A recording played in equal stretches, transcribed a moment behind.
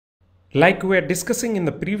Like we are discussing in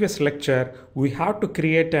the previous lecture, we have to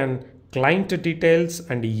create an client details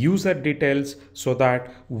and user details so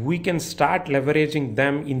that we can start leveraging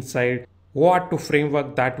them inside Auth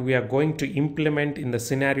framework that we are going to implement in the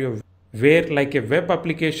scenario where like a web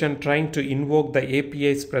application trying to invoke the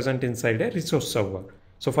APIs present inside a resource server.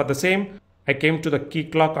 So for the same, I came to the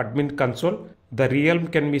KeyCloak admin console. The realm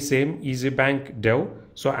can be same EazyBank dev.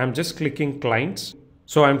 So I'm just clicking clients.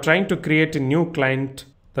 So I'm trying to create a new client.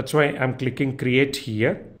 That's why I'm clicking create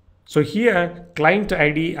here. So here client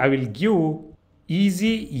ID, I will give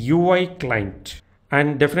Easy UI client.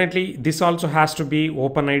 And definitely this also has to be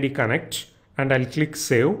OpenID Connect, and I'll click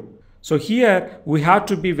save. So here we have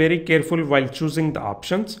to be very careful while choosing the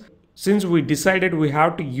options. Since we decided we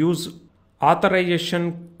have to use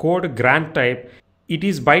authorization code grant type, it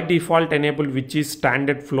is by default enabled, which is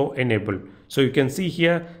standard flow enabled. So you can see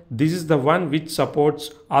here, this is the one which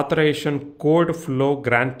supports authorization code flow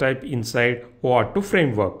grant type inside Auth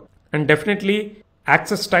framework. And definitely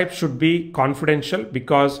access type should be confidential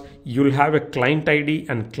because you'll have a client ID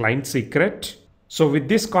and client secret. So with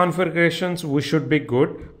these configurations, we should be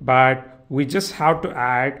good, but we just have to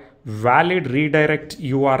add valid redirect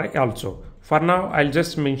URI also. For now, I'll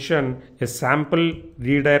just mention a sample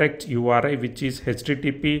redirect URI, which is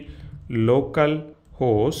http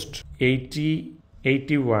localhost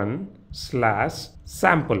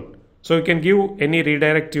 8081/sample. So you can give any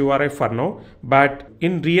redirect URI for now, but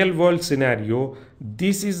in real world scenario,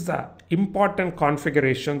 this is the important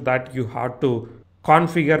configuration that you have to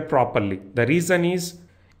configure properly. The reason is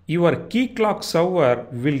your KeyCloak server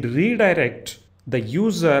will redirect the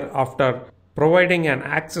user after providing an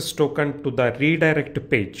access token to the redirect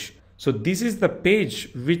page. So this is the page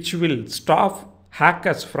which will stop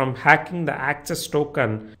hackers from hacking the access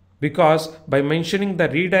token, because by mentioning the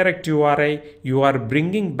redirect URI, you are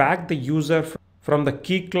bringing back the user from the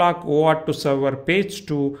KeyCloak Auth server page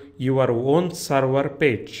to your own server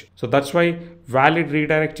page. So that's why valid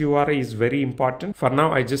redirect URI is very important. For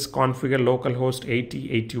now, I just configure localhost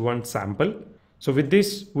 8081 sample. So with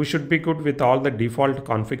this, we should be good with all the default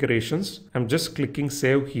configurations. I'm just clicking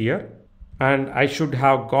save here, and I should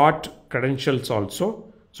have got credentials also.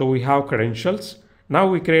 So we have credentials. Now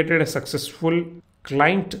we created a successful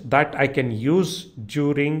client that I can use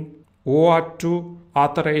during Auth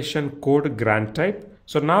authorization code grant type.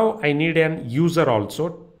 So now I need an user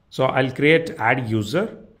also. So I'll create add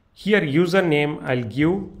user. Here username, I'll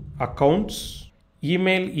give accounts.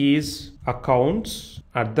 Email is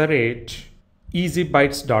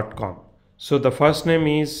accounts@easybytes.com. So the first name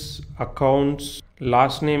is accounts,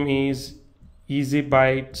 last name is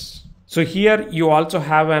EazyBytes. So here you also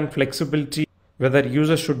have an flexibility whether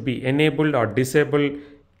user should be enabled or disabled.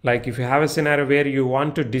 Like if you have a scenario where you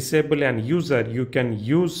want to disable an user, you can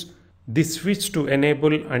use this switch to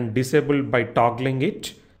enable and disable by toggling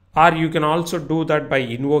it. Or you can also do that by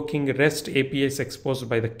invoking REST APIs exposed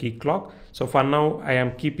by the KeyCloak. So for now, I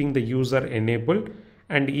am keeping the user enabled,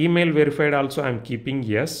 and email verified also I'm keeping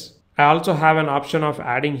yes. I also have an option of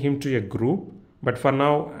adding him to a group, but for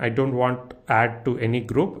now I don't want to add to any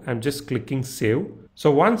group. I'm just clicking save. So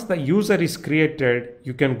once the user is created,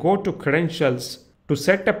 you can go to credentials to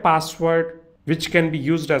set a password which can be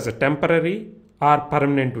used as a temporary or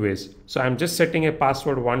permanent ways. So I'm just setting a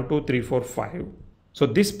password 12345. So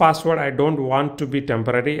this password I don't want to be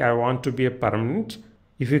temporary, I want to be a permanent.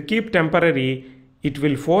 If you keep temporary, it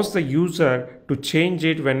will force the user to change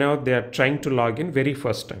it whenever they are trying to log in very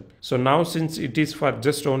first time. So now since it is for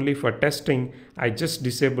just only for testing, I just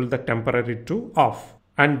disable the temporary to off.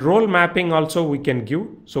 And role mapping also we can give.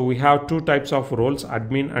 So we have two types of roles,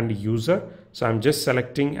 admin and user. So I'm just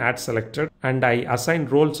selecting add selected, and I assign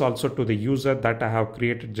roles also to the user that I have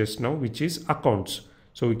created just now, which is accounts.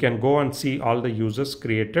 So we can go and see all the users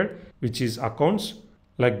created, which is accounts.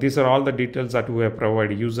 Like these are all the details that we have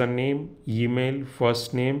provided: username, email,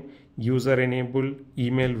 first name, user enabled,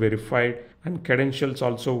 email verified, and credentials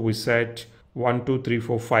also we set 1, 2, 3,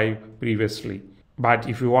 4, 5 previously. But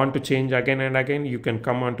if you want to change again and again, you can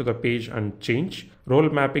come onto the page and change. Role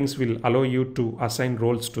mappings will allow you to assign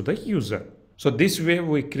roles to the user. So this way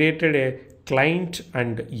we created a client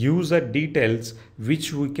and user details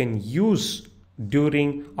which we can use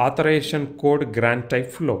during authorization code grant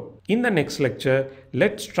type flow. In the next lecture,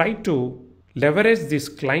 let's try to leverage these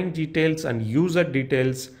client details and user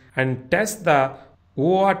details and test the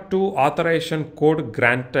Auth authorization code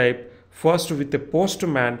grant type first with a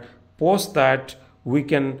postman. Post that we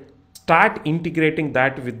can start integrating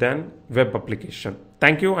that with an web application.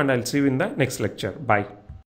 Thank you, and I'll see you in the next lecture. Bye.